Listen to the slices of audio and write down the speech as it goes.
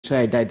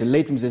Nyachae died, the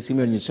late Mr.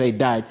 Simeon Nyachae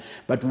died,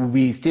 but we'll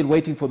be still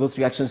waiting for those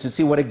reactions to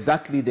see what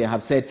exactly they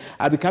have said.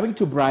 I'll be coming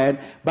to Brian,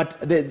 but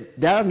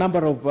there are a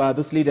number of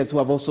those leaders who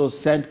have also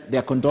sent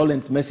their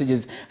condolence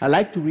messages. I'd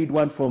like to read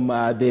one from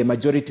the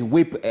majority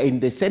whip in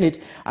the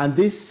Senate, and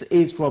this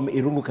is from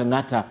Irungu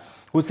Kangata,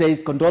 who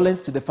says,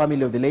 condolence to the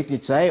family of the late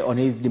Nyachae on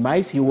his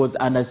demise. He was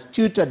an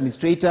astute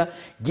administrator,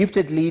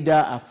 gifted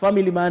leader, a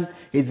family man.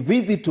 His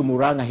visit to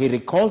Murang'a, he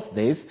recalls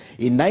this,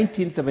 in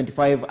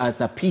 1975 as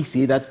a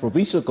PC, that's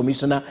Provincial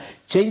Commissioner,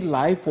 changed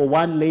life for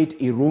one late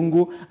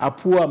Irungu, a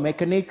poor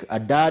mechanic, a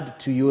dad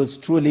to yours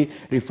truly,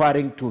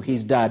 referring to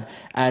his dad.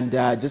 And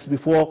just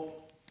before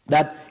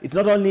that, it's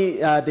not only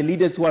the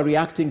leaders who are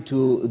reacting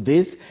to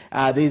this.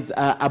 There's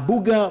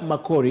Abuga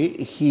Makori.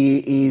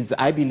 He is,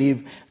 I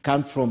believe,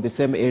 comes from the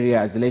same area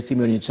as the late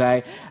Simeon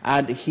Nyachae,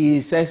 and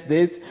he says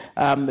this.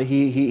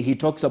 He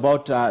talks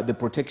about the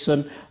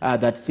protection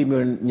that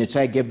Simeon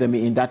Nyachae gave them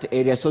in that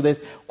area. So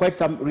there's quite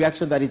some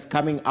reaction that is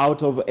coming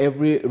out of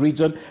every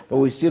region, but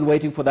we're still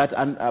waiting for that.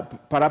 And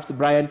perhaps,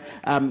 Brian,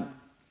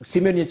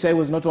 Simeon Nyachae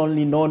was not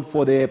only known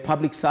for the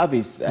public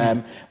service,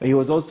 he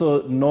was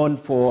also known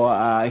for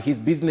his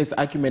business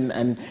acumen,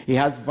 and he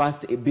has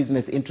vast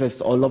business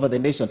interests all over the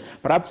nation.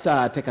 Perhaps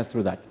take us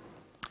through that.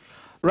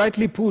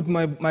 Rightly put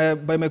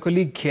by my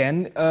colleague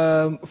Ken,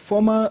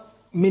 former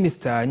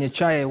Minister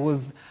Nyachae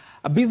was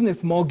a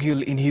business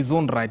mogul in his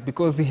own right,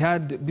 because he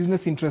had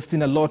business interests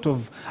in a lot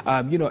of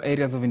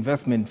areas of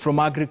investment, from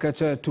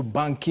agriculture to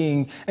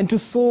banking and to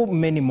so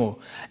many more.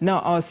 Now,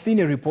 our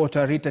senior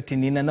reporter Rita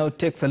Tinina now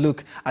takes a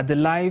look at the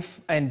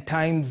life and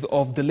times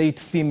of the late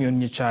Simeon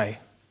Nyachae.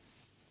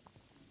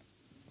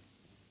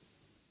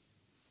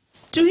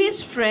 To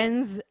his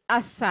friends,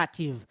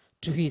 assertive.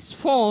 To his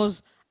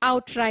foes,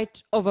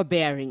 outright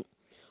overbearing.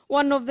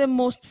 One of the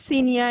most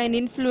senior and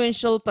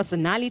influential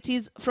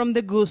personalities from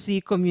the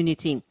Gusii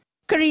community.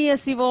 Career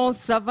civil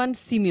servant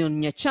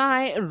Simeon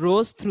Nyachae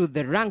rose through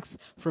the ranks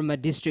from a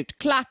district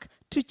clerk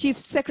to chief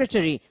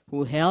secretary,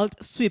 who held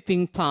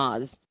sweeping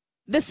powers.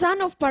 The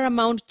son of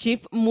Paramount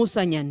Chief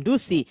Musa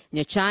Nyandusi,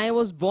 Nyachae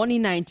was born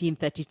in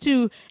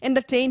 1932 and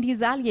attained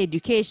his early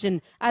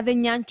education at the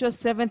Nyachae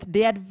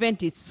Seventh-day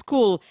Adventist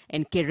School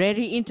and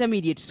Kereri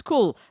Intermediate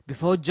School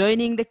before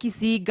joining the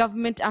Kisii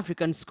Government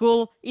African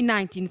School in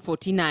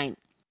 1949.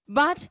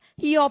 But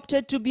he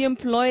opted to be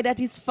employed at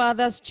his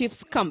father's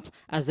chief's camp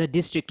as a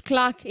district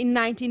clerk in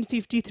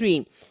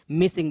 1953,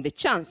 missing the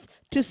chance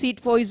to sit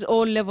for his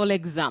O-level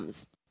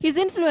exams. His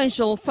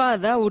influential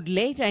father would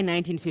later in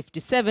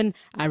 1957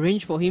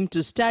 arrange for him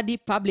to study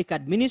public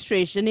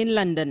administration in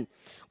London.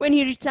 When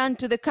he returned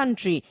to the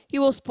country, he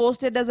was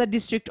posted as a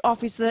district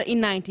officer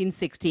in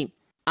 1960.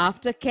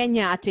 After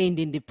Kenya attained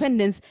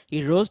independence,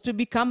 he rose to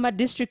become a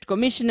district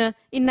commissioner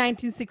in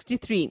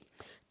 1963.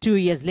 2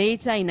 years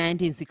later, in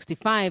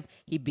 1965,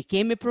 he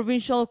became a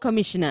provincial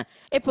commissioner,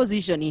 a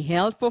position he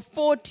held for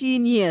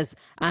 14 years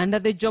under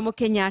the Jomo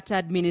Kenyatta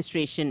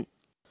administration.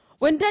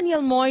 When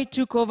Daniel Moi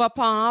took over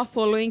power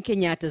following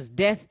Kenyatta's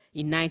death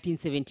in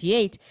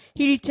 1978,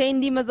 he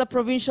retained him as a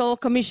provincial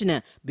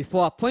commissioner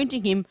before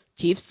appointing him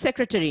chief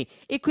secretary,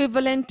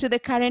 equivalent to the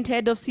current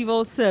head of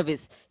civil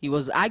service. He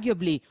was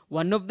arguably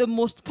one of the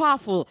most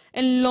powerful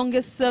and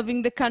longest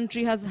serving the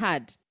country has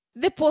had.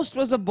 The post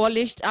was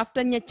abolished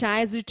after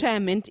Nyachae's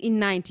retirement in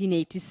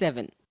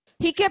 1987.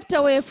 He kept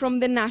away from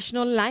the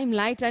national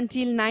limelight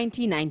until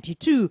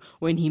 1992,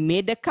 when he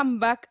made a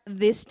comeback,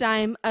 this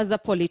time as a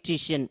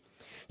politician.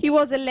 He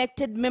was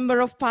elected Member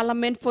of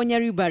Parliament for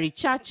Nyaribari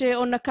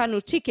Nyachae on a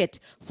KANU ticket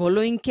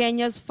following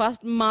Kenya's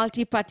first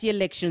multi-party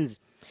elections.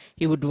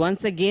 He would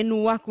once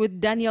again work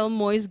with Daniel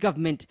Moi's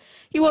government.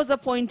 He was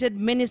appointed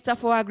Minister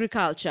for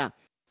Agriculture.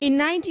 In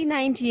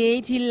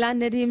 1998, he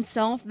landed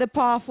himself the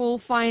powerful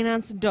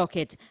finance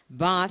docket,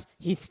 but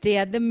his stay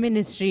at the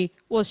ministry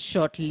was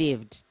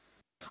short-lived.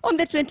 On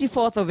the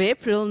 24th of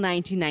April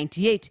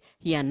 1998,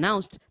 he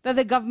announced that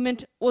the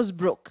government was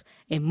broke,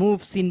 a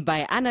move seen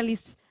by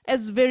analysts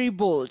as very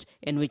bold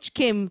and which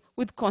came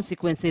with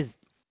consequences.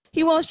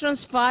 He was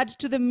transferred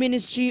to the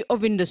Ministry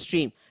of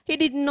Industry. He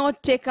did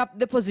not take up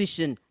the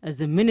position as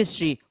the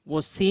ministry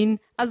was seen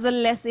as a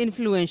less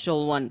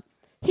influential one.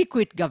 He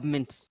quit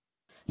government.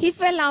 He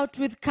fell out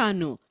with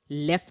KANU,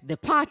 left the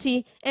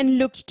party and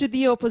looked to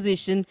the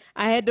opposition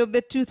ahead of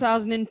the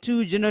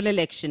 2002 general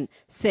election,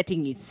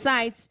 setting his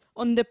sights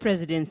on the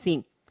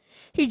presidency.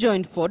 He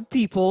joined Ford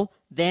People,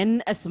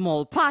 then a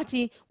small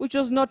party which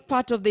was not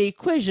part of the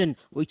equation,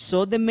 which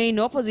saw the main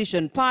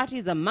opposition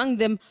parties, among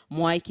them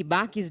Mwai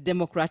Kibaki's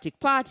Democratic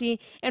Party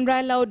and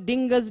Raila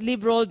Odinga's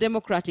Liberal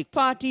Democratic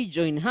Party,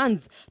 join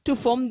hands to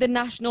form the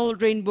National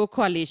Rainbow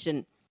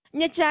Coalition.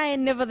 Nyachae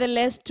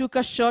nevertheless took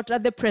a shot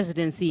at the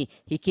presidency.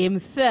 He came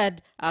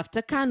third after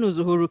KANU's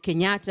Uhuru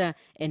Kenyatta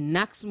and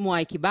NAC's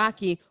Mwai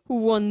Kibaki, who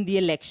won the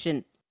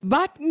election.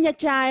 But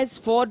Nyachae's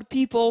Ford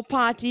People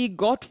Party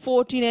got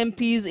 14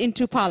 MPs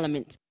into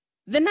parliament.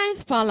 The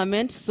 9th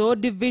parliament saw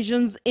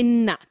divisions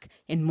in NAC,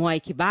 and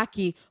Mwai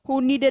Kibaki,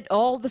 who needed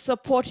all the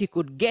support he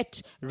could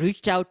get,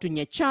 reached out to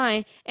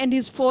Nyachae and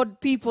his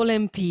Ford People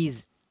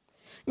MPs.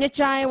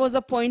 Nyachae was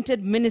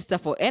appointed Minister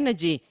for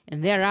Energy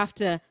and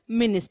thereafter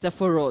Minister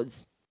for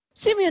Roads.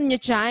 Simeon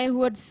Nyachae,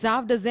 who had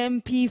served as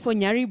MP for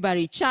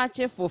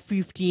Nyachae for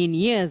 15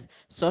 years,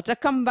 sought a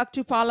comeback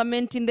to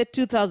Parliament in the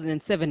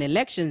 2007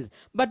 elections,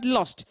 but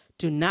lost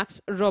to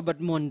NAC's Robert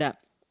Monda.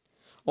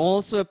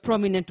 Also a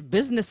prominent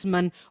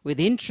businessman with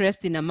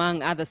interest in,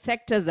 among other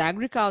sectors,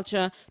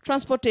 agriculture,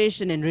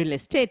 transportation and real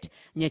estate,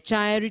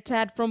 Nyachae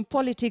retired from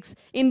politics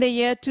in the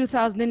year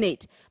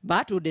 2008,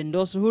 but would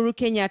endorse Uhuru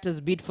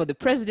Kenyatta's bid for the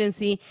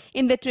presidency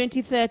in the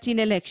 2013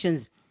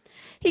 elections.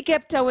 He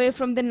kept away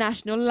from the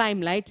national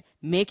limelight,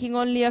 making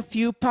only a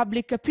few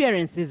public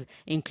appearances,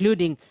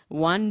 including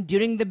one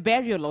during the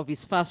burial of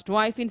his first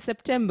wife in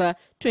September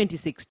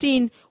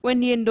 2016,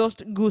 when he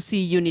endorsed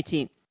Gusii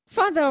Unity.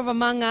 Father of,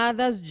 among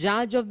others,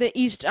 Judge of the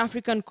East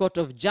African Court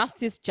of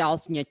Justice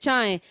Charles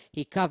Nyachae,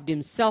 he carved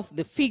himself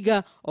the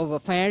figure of a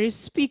fiery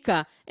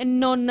speaker and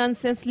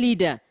no-nonsense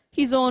leader,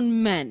 his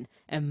own man,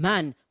 a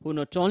man who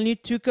not only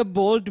took a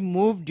bold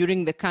move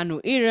during the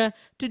KANU era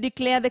to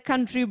declare the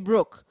country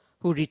broke,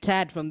 who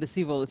retired from the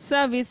civil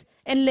service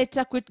and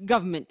later quit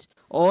government,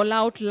 all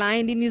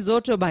outlined in his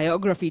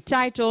autobiography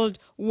titled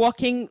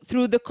Walking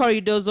Through the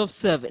Corridors of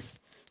Service.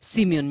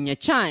 Simeon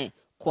Nyachae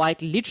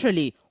quite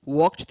literally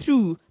walked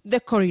through the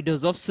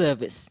corridors of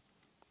service.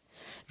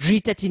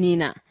 Rita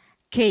Tinina,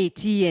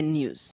 KTN News.